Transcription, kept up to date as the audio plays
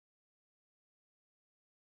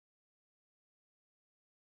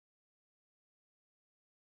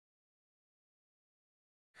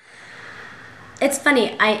It's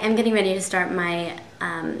funny. I am getting ready to start my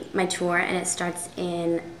my tour, and it starts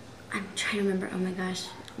in. I'm trying to remember. Oh my gosh.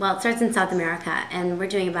 Well, it starts in South America, and we're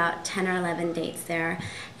doing about 10 or 11 dates there,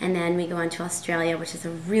 and then we go on to Australia, which is a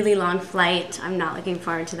really long flight. I'm not looking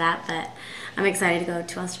forward to that, but I'm excited to go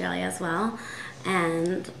to Australia as well.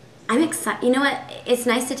 And I'm excited. You know what? It's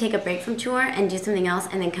nice to take a break from tour and do something else,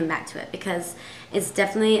 and then come back to it, because it's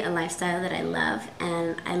definitely a lifestyle that I love,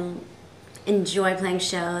 and I enjoy playing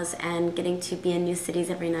shows and getting to be in new cities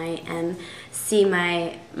every night and see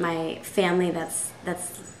my family. That's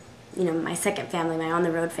you know, my second family, my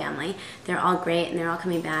on-the-road family. They're all great, and they're all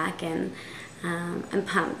coming back, and I'm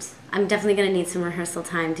pumped. I'm definitely going to need some rehearsal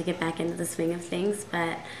time to get back into the swing of things,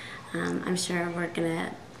 but I'm sure we're going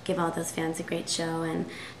to give all those fans a great show, and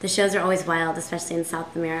the shows are always wild, especially in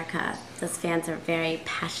South America. Those fans are very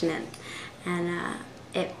passionate, and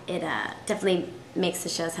it definitely makes the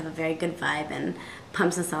shows have a very good vibe and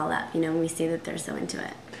pumps us all up, you know, when we see that they're so into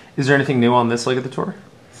it. Is there anything new on this leg of the tour?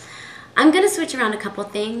 I'm going to switch around a couple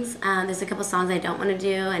things. There's a couple songs I don't want to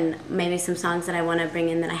do, and maybe some songs that I want to bring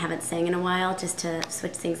in that I haven't sang in a while, just to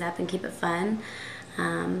switch things up and keep it fun.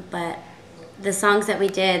 But the songs that we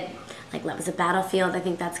did, like Love is a Battlefield, I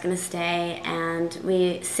think that's going to stay, and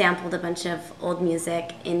we sampled a bunch of old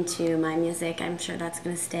music into my music. I'm sure that's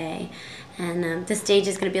going to stay. And the stage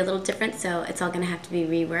is going to be a little different, so it's all going to have to be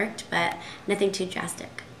reworked, but nothing too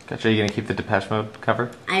drastic. Gotcha. Are you going to keep the Depeche Mode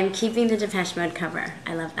cover? I'm keeping the Depeche Mode cover.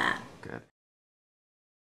 I love that.